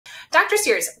Dr.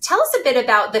 Sears, tell us a bit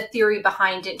about the theory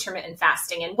behind intermittent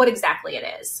fasting and what exactly it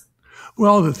is.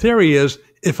 Well, the theory is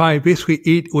if I basically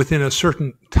eat within a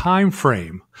certain time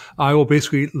frame, I will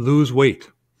basically lose weight.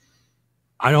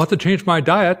 I don't have to change my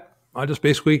diet. I just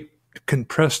basically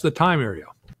compress the time area.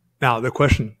 Now, the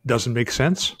question doesn't make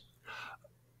sense.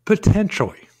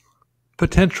 Potentially.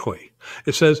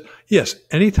 It says, yes,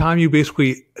 anytime you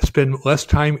basically spend less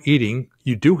time eating,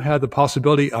 you do have the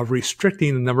possibility of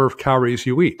restricting the number of calories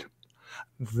you eat.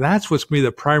 That's what's going to be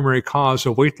the primary cause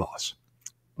of weight loss.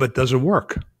 But does it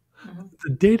work? The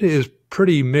data is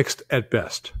pretty mixed at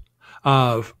best.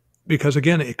 Because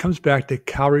again, it comes back to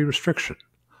calorie restriction.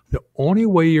 The only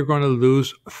way you're going to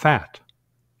lose fat,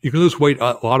 you can lose weight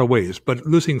a lot of ways, but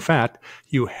losing fat,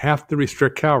 you have to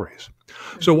restrict calories.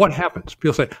 So what happens?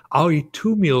 People say, I'll eat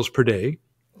 2 meals per day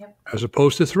as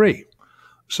opposed to 3.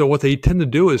 So what they tend to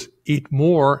do is eat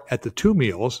more at the 2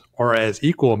 meals or as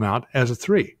equal amount as the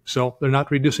 3. So they're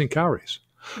not reducing calories.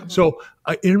 So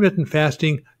intermittent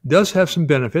fasting does have some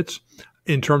benefits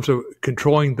in terms of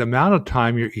controlling the amount of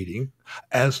time you're eating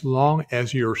as long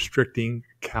as you're restricting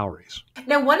calories.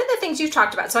 Now, one of the things you've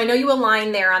talked about, so I know you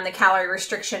align there on the calorie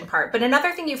restriction part, but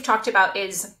another thing you've talked about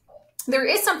is there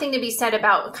is something to be said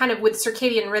about kind of with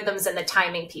circadian rhythms and the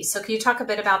timing piece. So can you talk a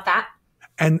bit about that?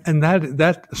 And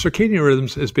that circadian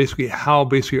rhythms is basically how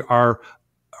basically our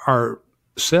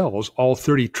cells, all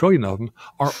 30 trillion of them,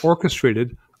 are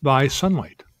orchestrated by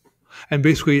sunlight. And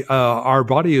basically, our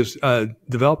body is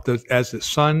developed as the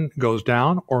sun goes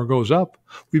down or goes up,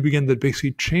 we begin to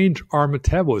basically change our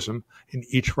metabolism in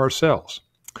each of our cells.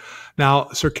 Now,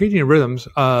 circadian rhythms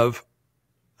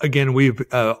again, we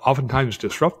oftentimes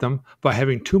disrupt them by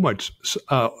having too much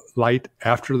light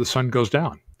after the sun goes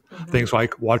down. Things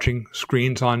like watching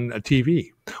screens on a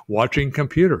TV, watching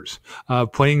computers,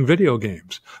 playing video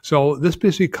games. So this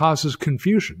basically causes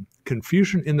confusion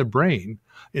in the brain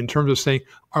in terms of saying,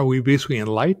 are we basically in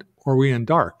light or are we in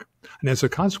dark? And as a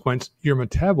consequence, your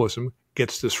metabolism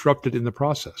gets disrupted in the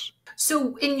process.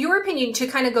 So in your opinion, to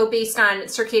kind of go based on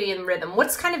circadian rhythm,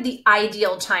 what's kind of the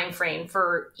ideal time frame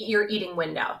for your eating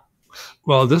window?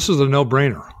 Well, this is a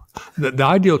no-brainer. The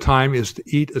ideal time is to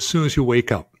eat as soon as you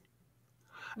wake up.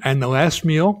 And the last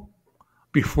meal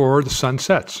before the sun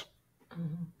sets.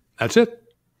 That's it.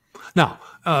 Now,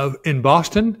 in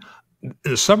Boston, in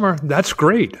the summer, that's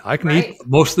great. I can eat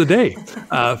most of the day.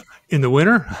 In the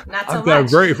winter, I've got a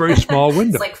very, very small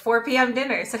window. It's like 4 p.m.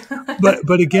 dinners.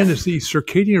 but again, it's the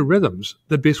circadian rhythms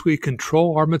that basically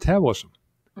control our metabolism.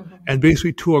 And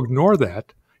basically to ignore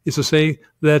that is to say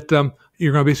that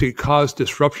you're going to basically cause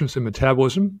disruptions in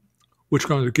metabolism, which are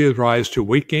going to give rise to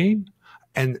weight gain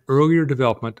and earlier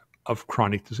development of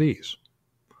chronic disease.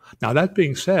 Now, that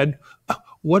being said,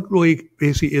 what really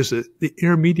basically is the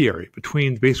intermediary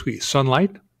between basically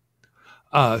sunlight,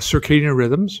 circadian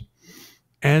rhythms,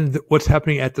 and what's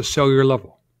happening at the cellular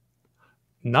level?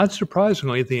 Not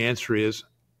surprisingly, the answer is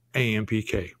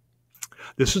AMPK.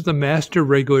 This is the master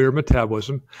regulator of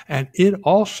metabolism, and it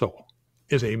also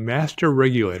is a master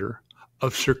regulator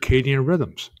of circadian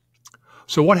rhythms.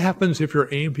 So what happens if your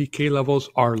AMPK levels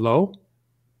are low?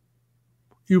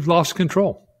 You've lost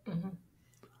control.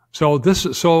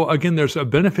 So again, there's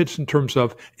benefits in terms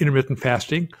of intermittent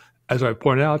fasting. As I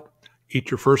pointed out,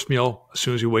 eat your first meal as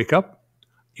soon as you wake up,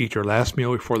 eat your last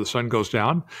meal before the sun goes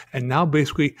down. And now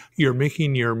basically you're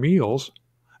making your meals,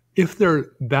 if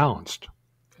they're balanced,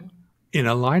 in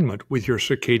alignment with your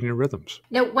circadian rhythms.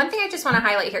 Now, one thing I just want to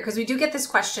highlight here, because we do get this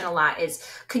question a lot, is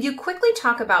could you quickly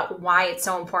talk about why it's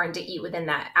so important to eat within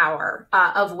that hour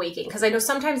of waking? Because I know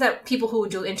sometimes that people who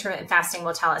do intermittent fasting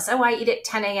will tell us, oh, I eat at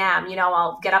 10 a.m.,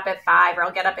 I'll get up at 5 or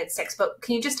I'll get up at 6. But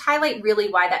can you just highlight really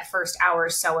why that first hour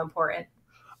is so important?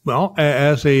 Well,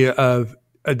 as a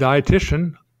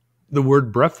dietitian, the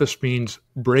word breakfast means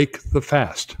break the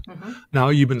fast. Now,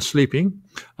 you've been sleeping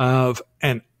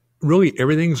and really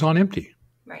everything's on empty.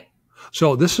 Right.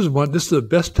 So this is the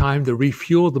best time to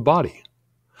refuel the body.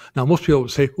 Now, most people would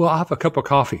say, well, I'll have a cup of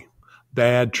coffee.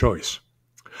 Bad choice.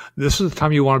 This is the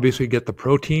time you want to basically get the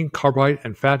protein, carbohydrate,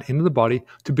 and fat into the body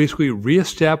to basically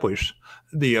reestablish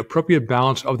the appropriate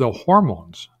balance of the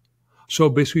hormones. So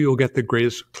basically you'll get the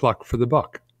greatest cluck for the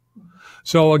buck.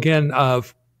 So again,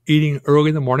 eating early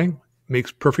in the morning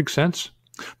makes perfect sense.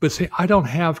 But say, I don't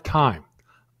have time.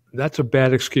 That's a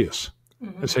bad excuse.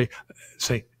 And say,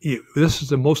 this is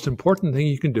the most important thing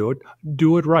you can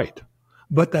do it right.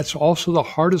 But that's also the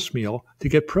hardest meal to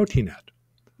get protein at.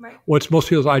 Right. What's most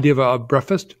people's idea of a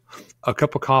breakfast? A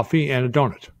cup of coffee and a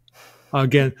donut.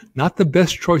 Again, not the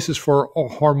best choices for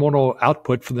hormonal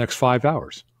output for the next 5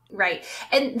 hours. Right.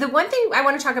 And the one thing I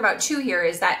want to talk about too here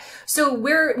is that, so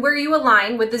where you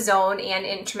align with the zone and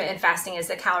intermittent fasting is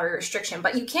the calorie restriction,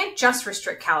 but you can't just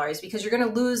restrict calories because you're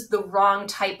going to lose the wrong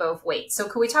type of weight. So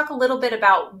could we talk a little bit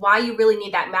about why you really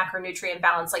need that macronutrient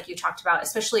balance like you talked about,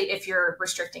 especially if you're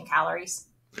restricting calories?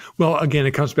 Well, again,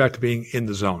 it comes back to being in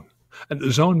the zone. And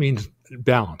the zone means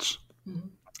balance.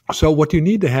 So what you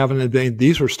need to have, and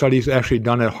these were studies actually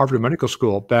done at Harvard Medical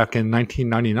School back in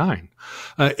 1999,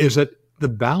 is that the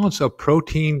balance of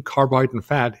protein, carbohydrate, and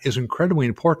fat is incredibly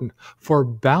important for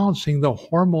balancing the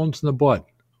hormones in the blood,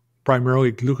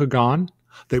 primarily glucagon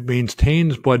that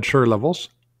maintains blood sugar levels,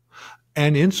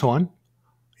 and insulin,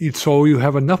 so you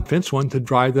have enough insulin to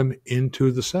drive them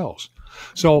into the cells.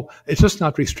 So it's just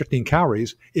not restricting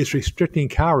calories, it's restricting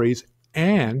calories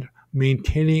and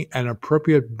maintaining an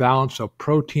appropriate balance of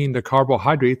protein to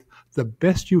carbohydrate the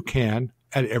best you can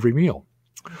at every meal.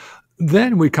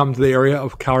 Then we come to the area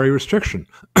of calorie restriction.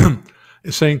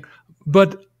 It's saying,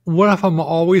 but what if I'm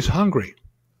always hungry?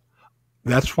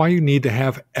 That's why you need to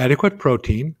have adequate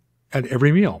protein at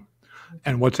every meal.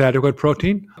 And what's adequate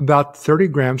protein? About 30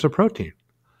 grams of protein.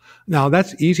 Now,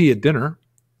 that's easy at dinner.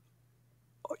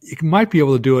 You might be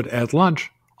able to do it at lunch,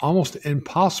 almost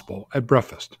impossible at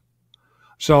breakfast.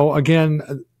 So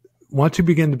again, once you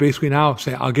begin to basically now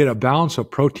say, I'll get a balance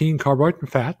of protein, carbohydrate, and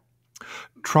fat,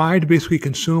 try to basically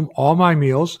consume all my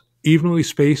meals evenly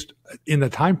spaced in the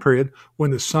time period when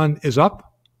the sun is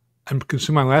up and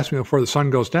consume my last meal before the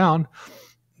sun goes down,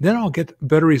 then I'll get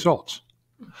better results.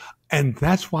 And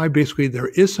that's why basically there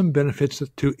is some benefits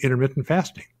to intermittent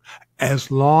fasting,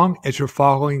 as long as you're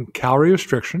following calorie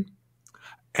restriction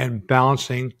and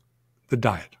balancing the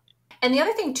diet. And the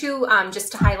other thing too,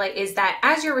 just to highlight, is that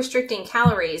as you're restricting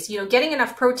calories, getting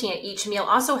enough protein at each meal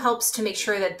also helps to make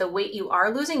sure that the weight you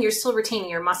are losing, you're still retaining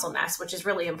your muscle mass, which is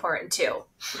really important too.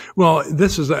 Well,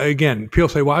 this is, again, people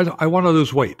say, well, I want to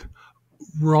lose weight.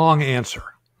 Wrong answer.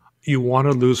 You want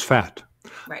to lose fat.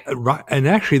 Right. And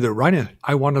actually the right answer,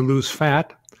 I want to lose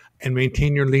fat and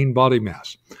maintain your lean body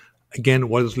mass. Again,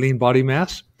 what is lean body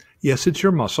mass? Yes, it's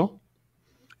your muscle.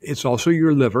 It's also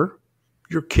your liver,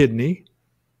 your kidney,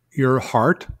 your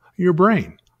heart, your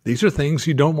brain. These are things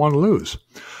you don't want to lose.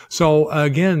 So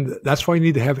again, that's why you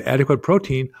need to have adequate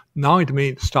protein, not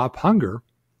only to stop hunger,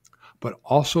 but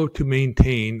also to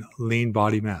maintain lean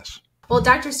body mass. Well,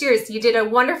 Dr. Sears, you did a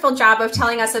wonderful job of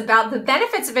telling us about the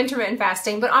benefits of intermittent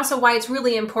fasting, but also why it's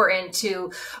really important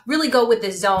to really go with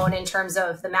the zone in terms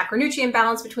of the macronutrient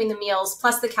balance between the meals,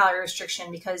 plus the calorie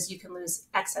restriction, because you can lose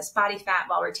excess body fat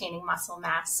while retaining muscle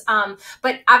mass.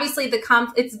 But obviously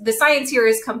the science here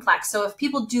is complex. So if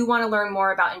people do want to learn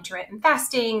more about intermittent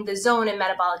fasting, the zone, and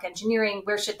metabolic engineering,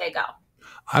 where should they go?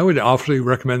 I would awfully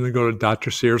recommend them go to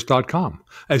drsears.com.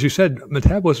 As you said,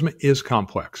 metabolism is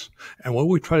complex. And what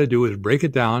we try to do is break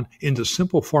it down into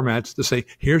simple formats to say,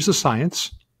 here's the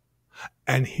science,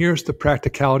 and here's the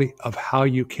practicality of how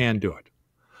you can do it.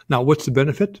 Now, what's the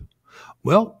benefit?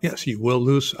 Well, yes, you will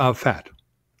lose fat.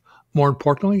 More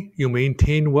importantly, you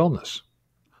maintain wellness.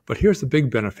 But here's the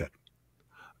big benefit.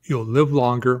 You'll live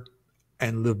longer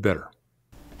and live better.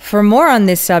 For more on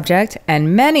this subject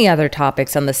and many other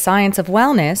topics on the science of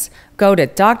wellness, go to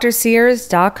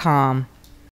drsears.com.